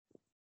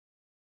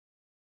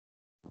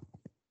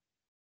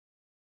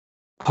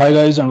Hi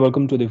guys, and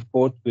welcome to the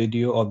fourth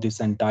video of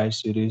this entire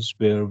series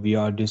where we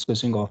are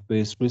discussing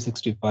Office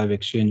 365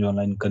 Exchange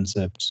Online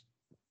concepts.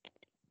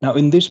 Now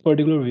in this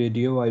particular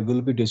video, I will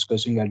be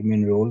discussing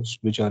admin roles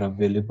which are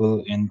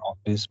available in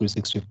Office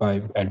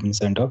 365 Admin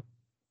Center.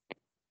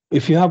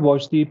 If you have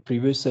watched the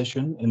previous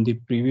session, in the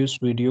previous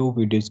video,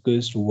 we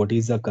discussed what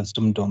is a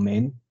custom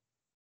domain,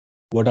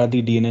 what are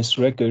the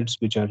DNS records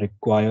which are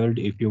required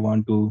if you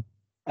want to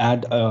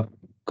add a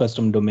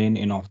custom domain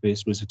in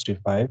Office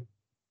 365.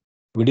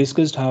 We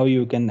discussed how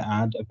you can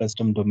add a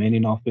custom domain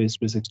in Office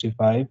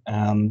 365,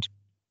 and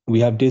we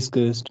have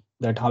discussed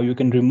that how you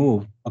can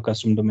remove a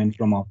custom domain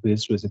from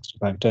Office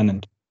 365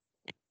 tenant.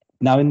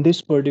 Now, in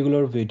this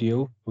particular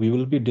video, we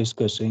will be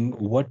discussing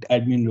what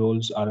admin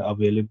roles are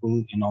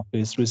available in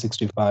Office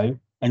 365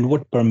 and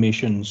what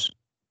permissions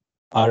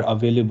are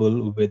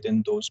available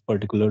within those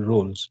particular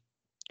roles.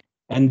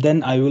 And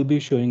then I will be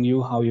showing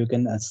you how you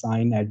can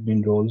assign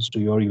admin roles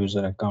to your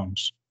user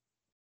accounts.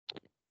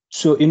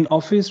 So in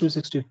Office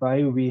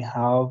 365, we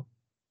have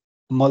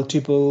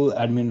multiple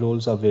admin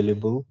roles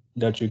available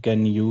that you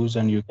can use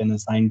and you can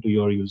assign to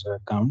your user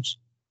accounts.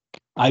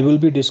 I will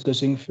be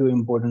discussing few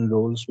important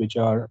roles which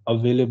are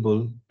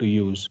available to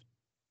use.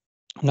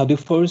 Now, the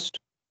first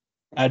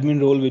admin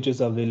role which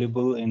is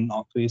available in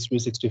Office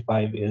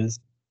 365 is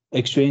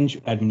Exchange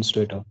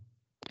Administrator.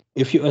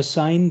 If you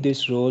assign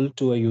this role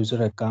to a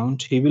user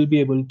account, he will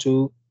be able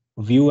to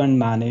view and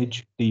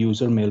manage the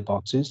user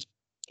mailboxes.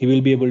 He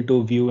will be able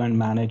to view and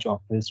manage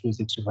Office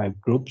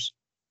 365 groups.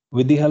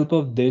 With the help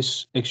of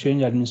this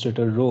Exchange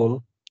Administrator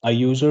role, a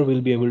user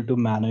will be able to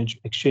manage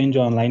Exchange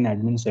Online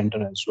Admin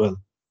Center as well.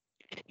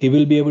 He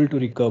will be able to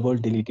recover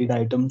deleted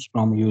items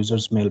from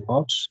user's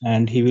mailbox,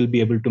 and he will be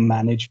able to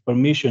manage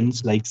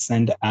permissions like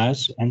send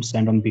as and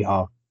send on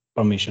behalf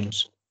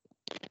permissions.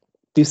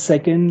 The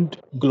second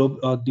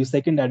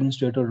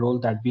administrator role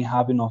that we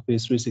have in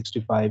Office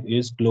 365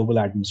 is global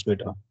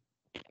administrator.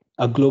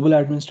 A global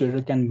administrator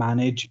can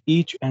manage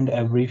each and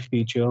every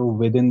feature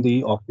within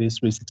the Office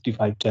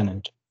 365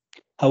 tenant.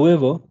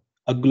 However,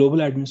 a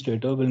global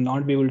administrator will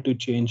not be able to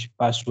change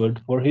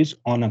password for his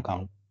own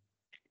account.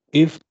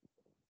 If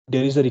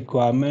there is a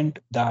requirement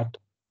that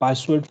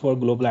password for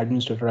global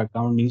administrator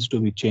account needs to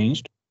be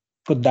changed,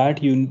 for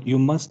that you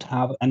must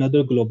have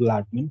another global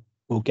admin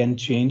who can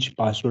change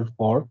password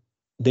for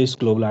this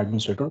global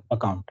administrator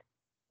account.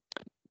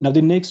 Now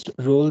the next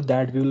role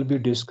that we will be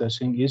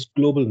discussing is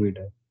global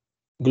reader.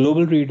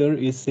 Global reader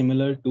is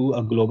similar to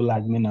a global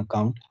admin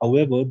account.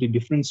 However, the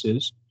difference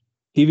is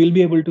he will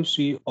be able to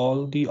see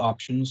all the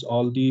options,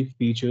 all the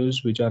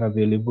features which are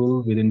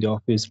available within the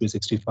Office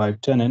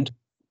 365 tenant,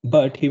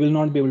 but he will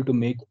not be able to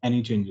make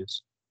any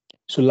changes.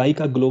 So like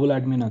a global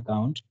admin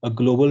account, a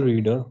global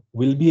reader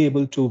will be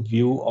able to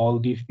view all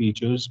the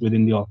features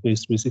within the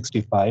Office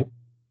 365.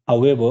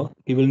 However,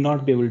 he will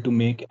not be able to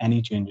make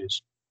any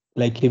changes.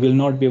 Like he will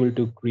not be able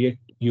to create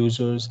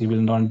users, he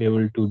will not be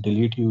able to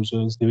delete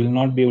users, he will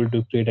not be able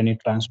to create any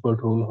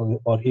transport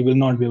rule, or he will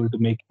not be able to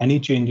make any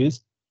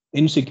changes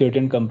in security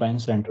and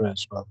compliance center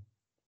as well.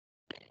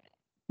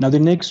 Now the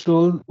next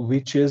role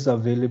which is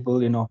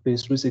available in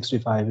Office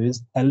 365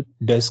 is help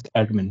desk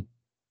admin.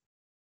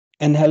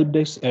 An help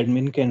desk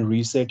admin can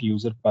reset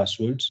user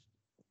passwords.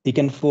 He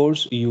can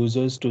force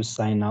users to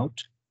sign out.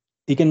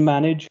 He can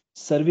manage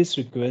service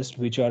requests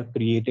which are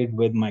created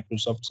with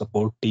Microsoft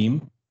support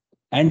team,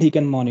 and he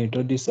can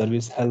monitor the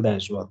service health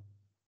as well.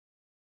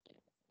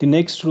 The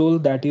next role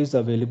that is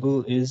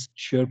available is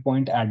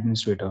SharePoint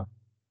Administrator.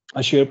 A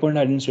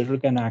SharePoint Administrator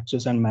can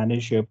access and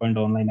manage SharePoint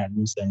Online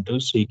Admin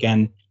Centers. He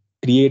can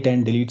create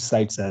and delete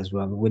sites as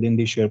well within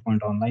the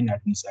SharePoint Online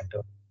Admin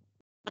Center.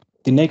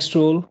 The next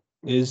role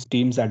is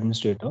Teams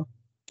Administrator.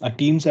 A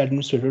Teams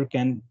Administrator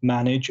can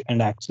manage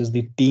and access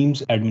the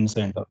Teams Admin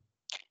Center.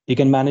 He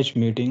can manage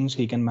meetings,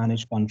 he can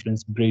manage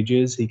conference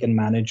bridges, he can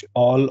manage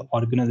all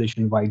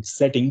organization-wide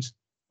settings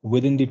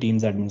within the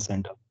Teams Admin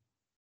Center.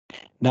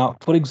 Now,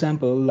 for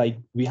example, like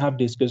we have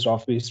discussed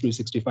Office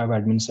 365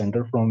 Admin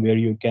Center from where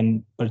you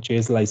can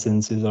purchase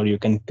licenses or you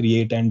can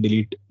create and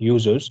delete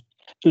users.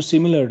 So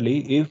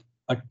similarly, if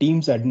a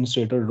Teams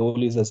administrator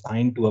role is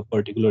assigned to a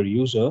particular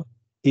user,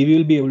 he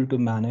will be able to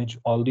manage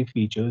all the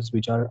features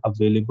which are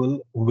available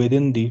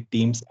within the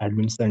Teams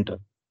Admin Center.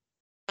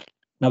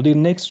 Now, the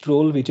next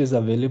role which is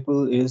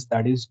available is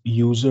that is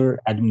user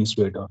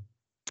administrator.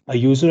 A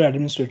user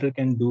administrator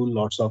can do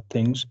lots of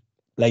things,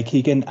 like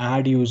he can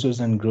add users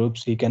and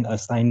groups, he can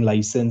assign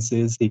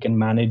licenses, he can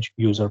manage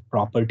user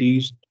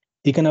properties,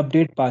 he can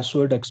update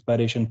password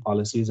expiration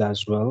policies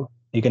as well,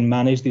 he can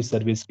manage the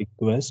service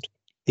request,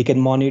 he can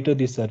monitor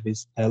the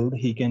service health,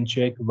 he can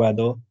check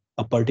whether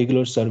a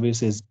particular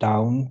service is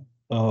down,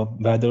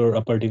 whether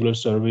a particular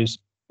service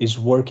is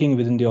working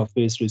within the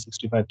Office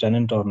 365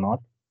 tenant or not.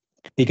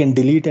 He can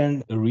delete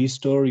and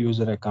restore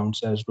user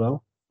accounts as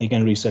well. He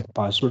can reset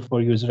password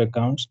for user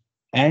accounts,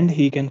 and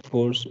he can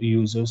force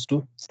users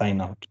to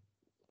sign out.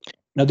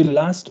 Now, the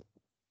last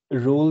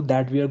role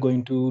that we are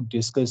going to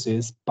discuss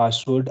is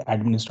password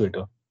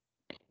administrator.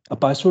 A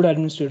password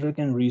administrator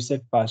can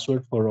reset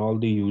password for all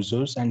the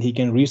users, and he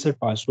can reset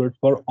password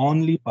for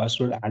only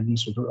password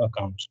administrator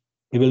accounts.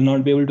 He will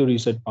not be able to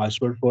reset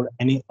password for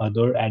any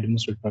other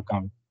administrator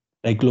account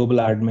like global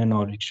admin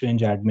or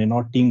exchange admin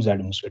or teams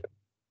administrator,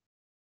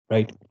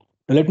 right?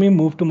 Now let me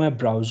move to my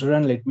browser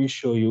and let me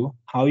show you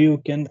how you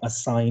can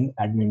assign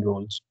admin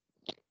roles.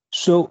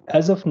 So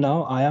as of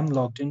now, I am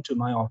logged into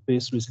my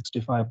Office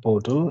 365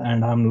 portal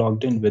and I'm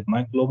logged in with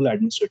my global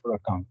administrator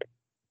account,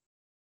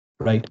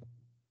 right?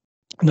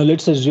 Now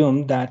let's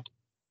assume that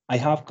I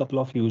have a couple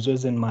of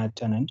users in my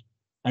tenant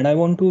and I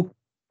want to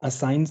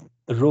assign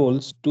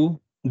roles to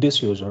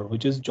this user,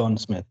 which is John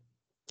Smith.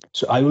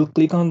 So I will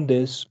click on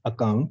this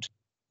account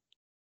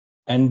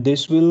and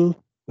this will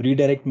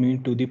redirect me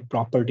to the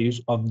properties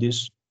of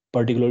this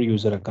particular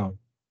user account.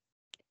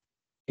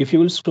 If you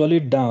will scroll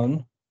it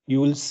down,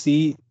 you will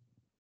see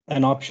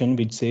an option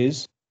which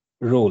says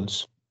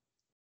roles.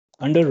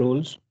 Under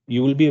roles,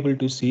 you will be able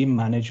to see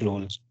manage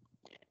roles.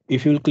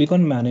 If you will click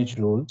on manage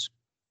roles,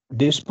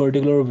 this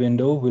particular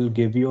window will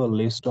give you a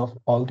list of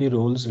all the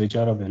roles which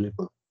are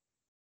available.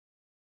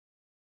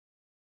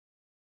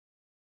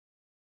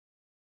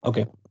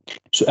 Okay,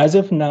 so as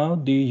of now,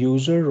 the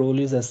user role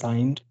is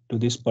assigned to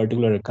this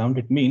particular account.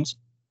 It means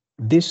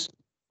this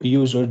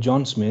user,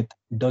 John Smith,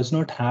 does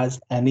not has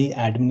any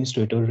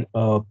administrator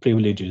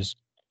privileges.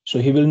 So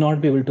he will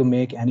not be able to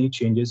make any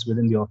changes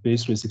within the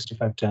Office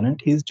 365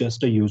 tenant. He's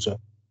just a user.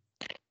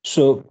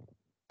 So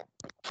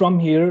from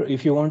here,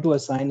 if you want to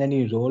assign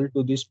any role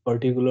to this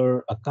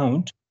particular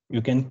account,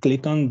 you can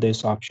click on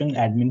this option,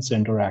 Admin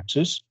Center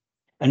Access.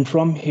 And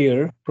from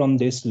here, from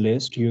this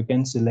list, you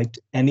can select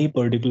any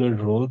particular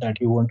role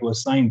that you want to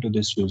assign to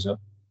this user.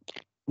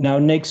 Now,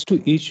 next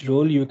to each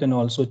role, you can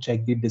also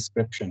check the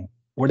description.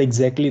 What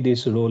exactly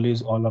this role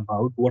is all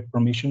about, what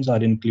permissions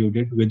are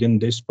included within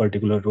this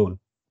particular role.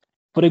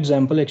 For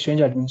example,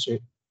 Exchange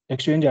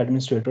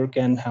administrator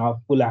can have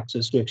full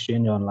access to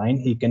Exchange Online.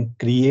 He can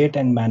create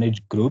and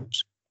manage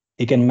groups.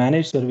 He can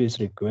manage service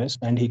requests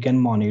and he can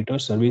monitor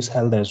service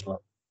health as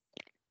well.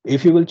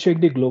 If you will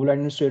check the global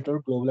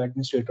administrator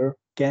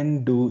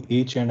can do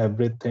each and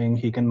everything.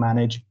 He can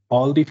manage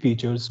all the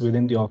features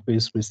within the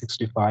Office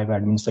 365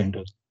 admin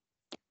centers.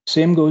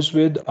 Same goes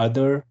with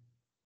other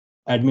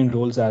admin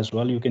roles as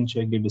well. You can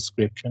check the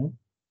description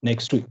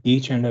next to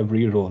each and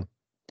every role.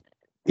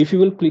 If you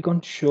will click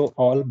on show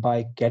all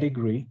by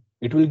category,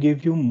 it will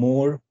give you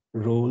more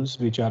roles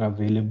which are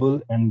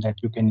available and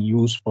that you can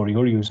use for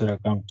your user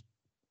account.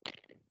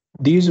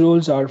 These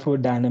roles are for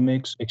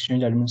Dynamics,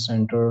 Exchange Admin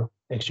Center,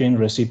 Exchange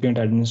Recipient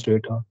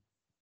Administrator.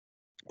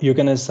 You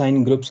can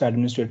assign Groups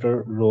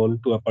Administrator role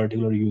to a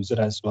particular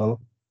user as well.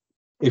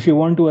 If you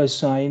want to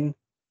assign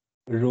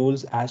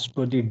roles as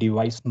per the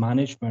device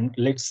management,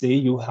 let's say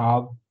you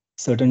have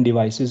certain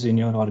devices in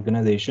your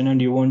organization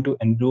and you want to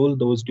enroll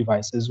those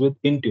devices with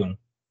Intune.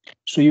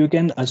 So you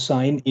can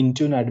assign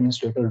Intune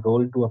administrator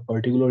role to a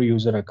particular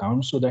user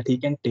account so that he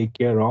can take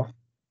care of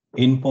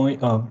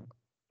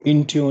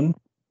Intune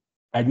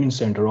admin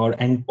center or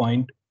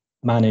endpoint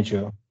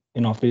manager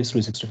in Office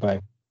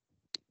 365,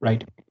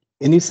 right?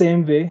 In the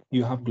same way,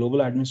 you have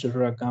global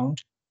administrator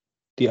account.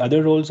 The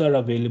other roles are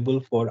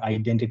available for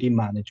identity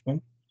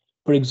management.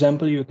 For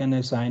example, you can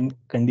assign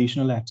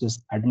conditional access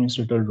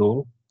administrator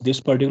role. This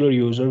particular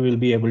user will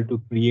be able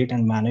to create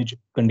and manage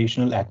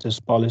conditional access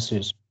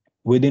policies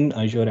within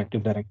Azure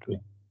Active Directory.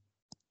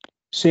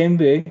 Same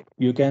way,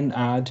 you can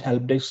add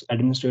help desk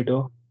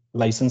administrator,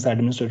 license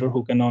administrator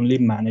who can only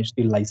manage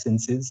the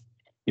licenses.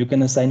 You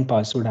can assign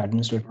password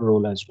administrator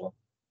role as well.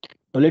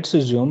 Now let's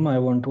assume I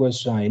want to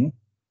assign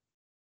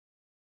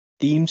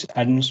Teams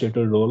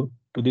administrator role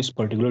to this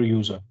particular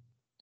user.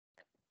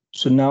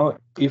 So now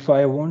if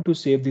I want to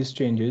save these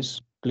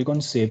changes, click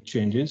on Save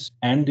Changes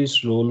and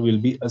this role will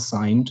be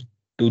assigned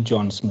to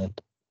John Smith.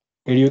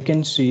 Here you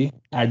can see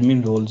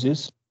admin roles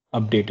is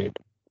updated.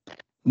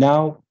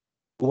 Now,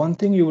 one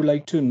thing you would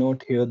like to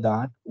note here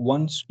that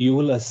once you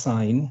will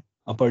assign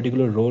a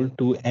particular role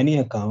to any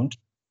account,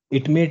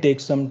 it may take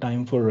some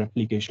time for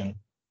replication.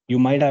 You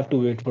might have to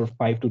wait for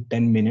 5 to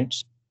 10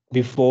 minutes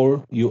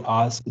before you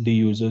ask the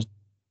users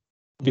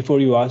before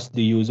you ask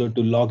the user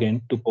to log in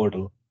to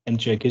portal and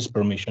check his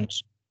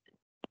permissions.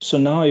 So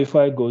now if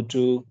I go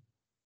to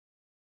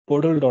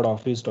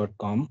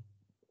portal.office.com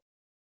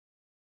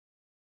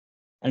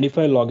and if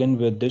I log in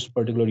with this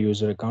particular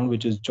user account,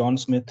 which is John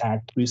Smith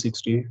at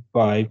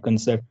 365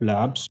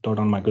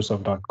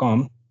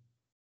 conceptlabs.onmicrosoft.com,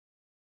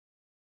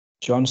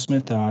 John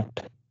Smith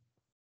at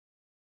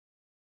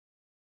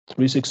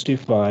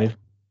 365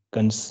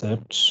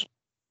 concepts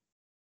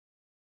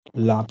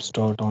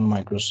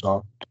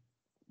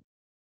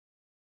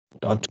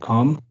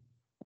labs.onmicrosoft.com.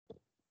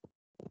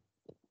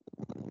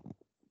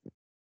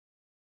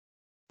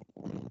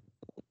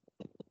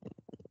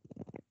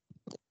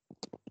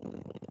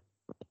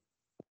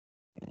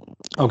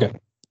 Okay,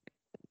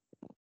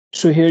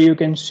 so here you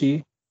can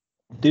see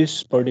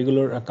this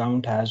particular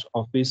account has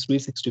Office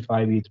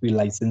 365 E3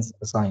 license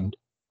assigned.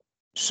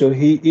 So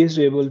he is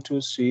able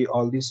to see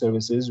all the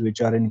services which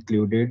are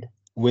included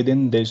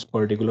within this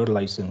particular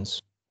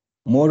license.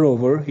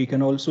 Moreover, he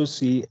can also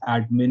see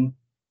admin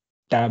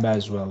tab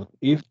as well.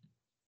 If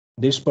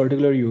this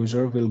particular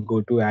user will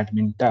go to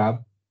admin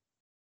tab,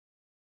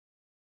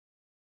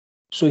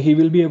 so he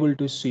will be able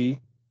to see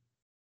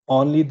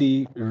only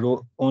the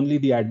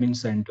admin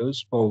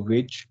centers for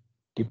which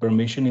the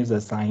permission is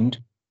assigned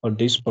for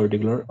this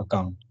particular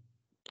account.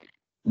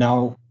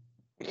 Now,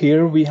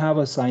 here we have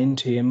assigned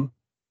him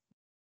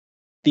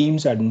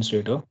Teams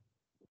administrator.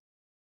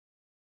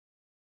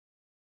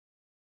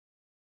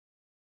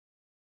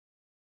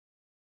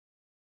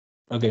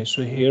 Okay,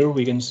 so here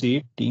we can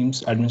see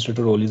Teams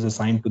administrator role is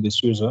assigned to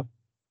this user.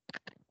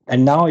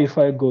 And now if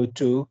I go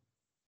to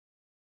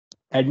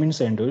admin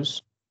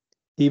centers,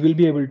 he will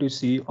be able to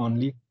see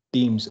only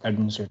Teams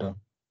administrator,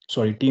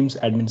 sorry, Teams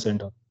admin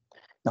center.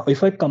 Now,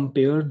 if I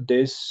compare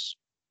this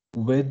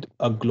with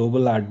a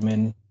global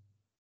admin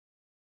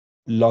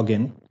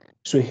login,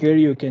 so here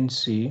you can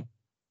see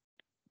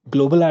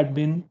global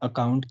admin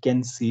account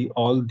can see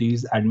all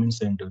these admin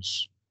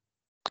centers.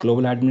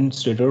 Global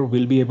administrator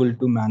will be able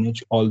to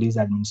manage all these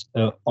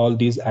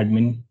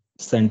admin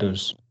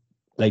centers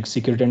like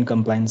security and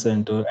compliance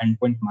center,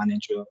 endpoint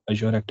manager,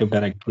 Azure Active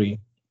Directory,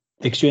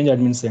 Exchange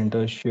admin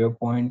center,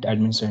 SharePoint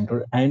admin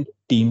center, and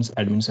Teams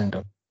admin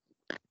center.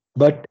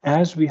 But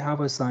as we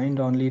have assigned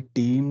only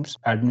Teams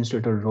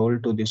administrator role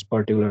to this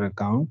particular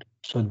account,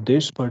 so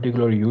this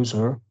particular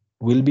user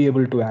will be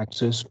able to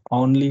access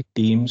only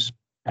Teams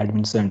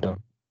admin center.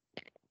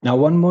 Now,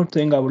 one more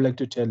thing I would like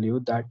to tell you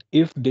that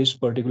if this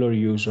particular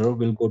user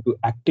will go to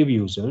active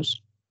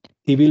users,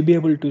 he will be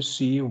able to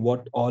see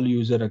what all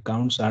user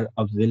accounts are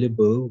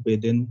available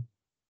within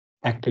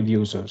active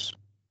users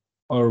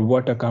or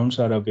what accounts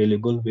are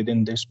available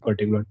within this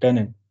particular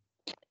tenant.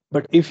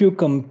 But if you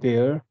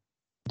compare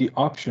the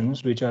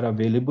options which are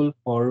available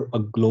for a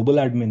global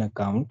admin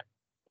account,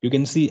 you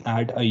can see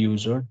add a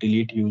user,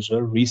 delete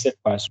user, reset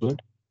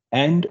password,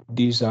 and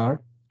these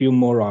are few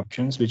more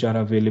options which are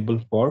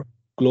available for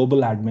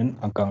global admin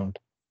account.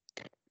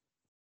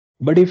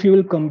 But if you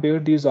will compare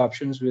these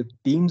options with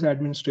Teams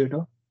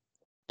administrator,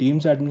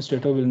 Teams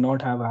administrator will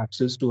not have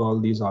access to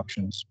all these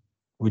options,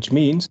 which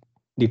means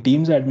the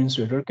Teams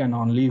administrator can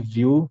only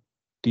view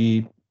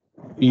the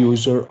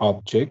user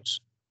objects.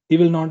 He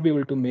will not be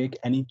able to make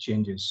any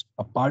changes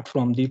apart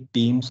from the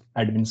Teams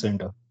admin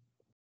center,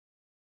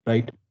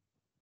 right?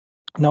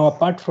 Now,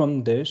 apart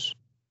from this,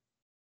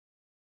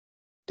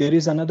 there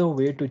is another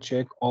way to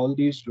check all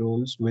these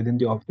roles within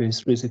the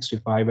Office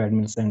 365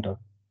 admin center.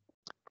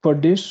 For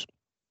this,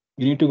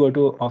 you need to go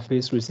to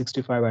Office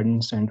 365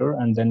 admin center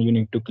and then you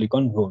need to click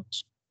on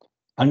roles.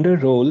 Under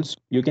roles,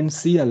 you can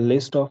see a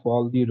list of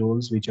all the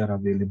roles which are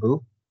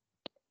available.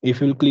 If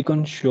you click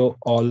on show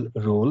all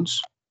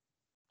roles,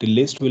 the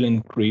list will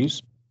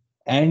increase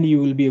and you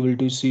will be able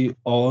to see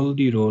all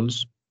the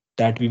roles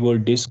that we were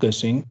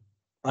discussing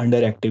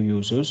under active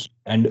users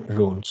and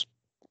roles.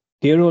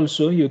 Here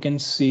also you can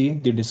see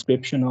the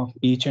description of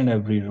each and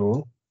every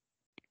role.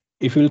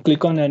 If you will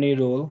click on any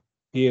role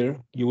here,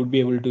 you would be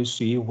able to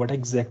see what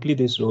exactly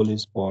this role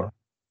is for.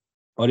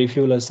 Or if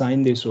you will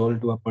assign this role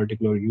to a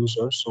particular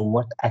user, so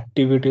what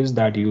activities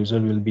that user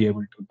will be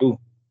able to do.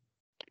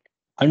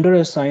 Under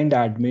assigned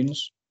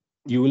admins,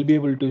 you will be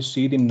able to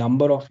see the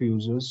number of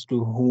users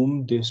to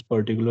whom this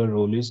particular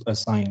role is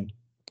assigned.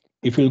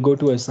 If you'll go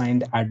to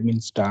assigned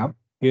admins tab,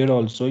 here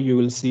also you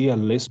will see a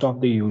list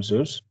of the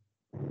users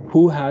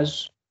who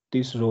has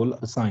this role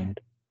assigned.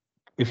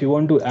 If you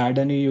want to add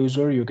any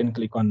user, you can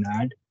click on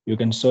add. You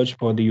can search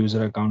for the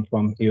user account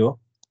from here,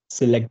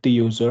 select the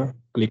user,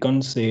 click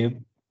on save.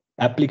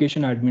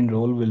 Application admin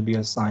role will be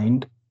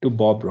assigned to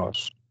Bob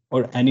Ross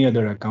or any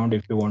other account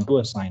if you want to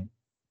assign.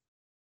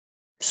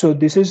 So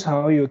this is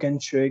how you can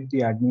check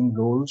the admin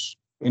roles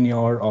in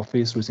your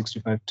Office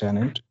 365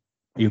 tenant.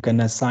 You can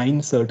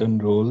assign certain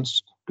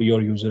roles to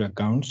your user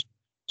accounts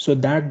so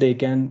that they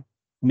can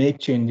make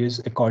changes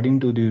according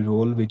to the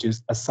role which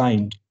is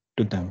assigned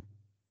to them.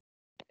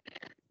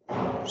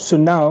 So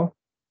now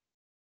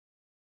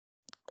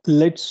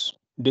let's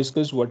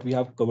discuss what we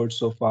have covered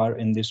so far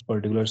in this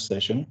particular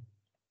session.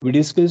 We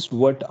discussed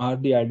what are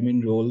the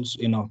admin roles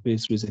in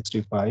Office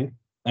 365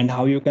 and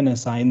how you can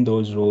assign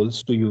those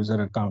roles to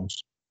user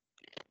accounts.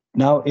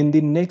 Now, in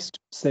the next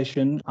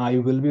session, I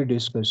will be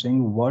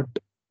discussing what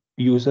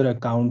user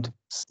account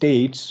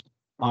states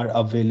are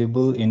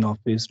available in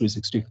Office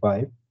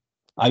 365.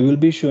 I will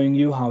be showing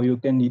you how you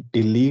can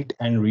delete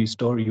and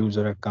restore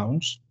user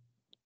accounts.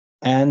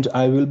 And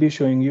I will be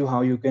showing you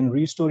how you can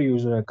restore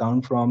user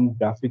account from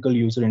graphical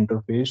user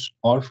interface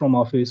or from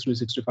Office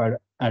 365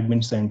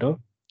 Admin Center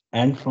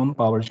and from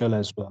PowerShell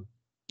as well.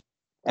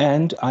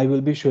 And I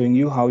will be showing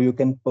you how you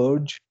can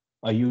purge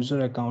a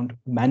user account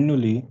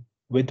manually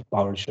with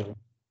PowerShell.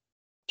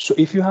 So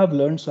if you have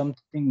learned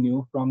something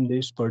new from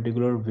this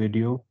particular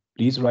video,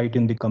 please write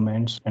in the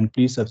comments and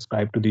please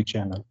subscribe to the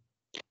channel.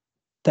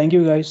 Thank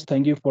you guys.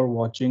 Thank you for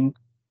watching.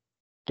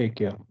 Take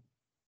care.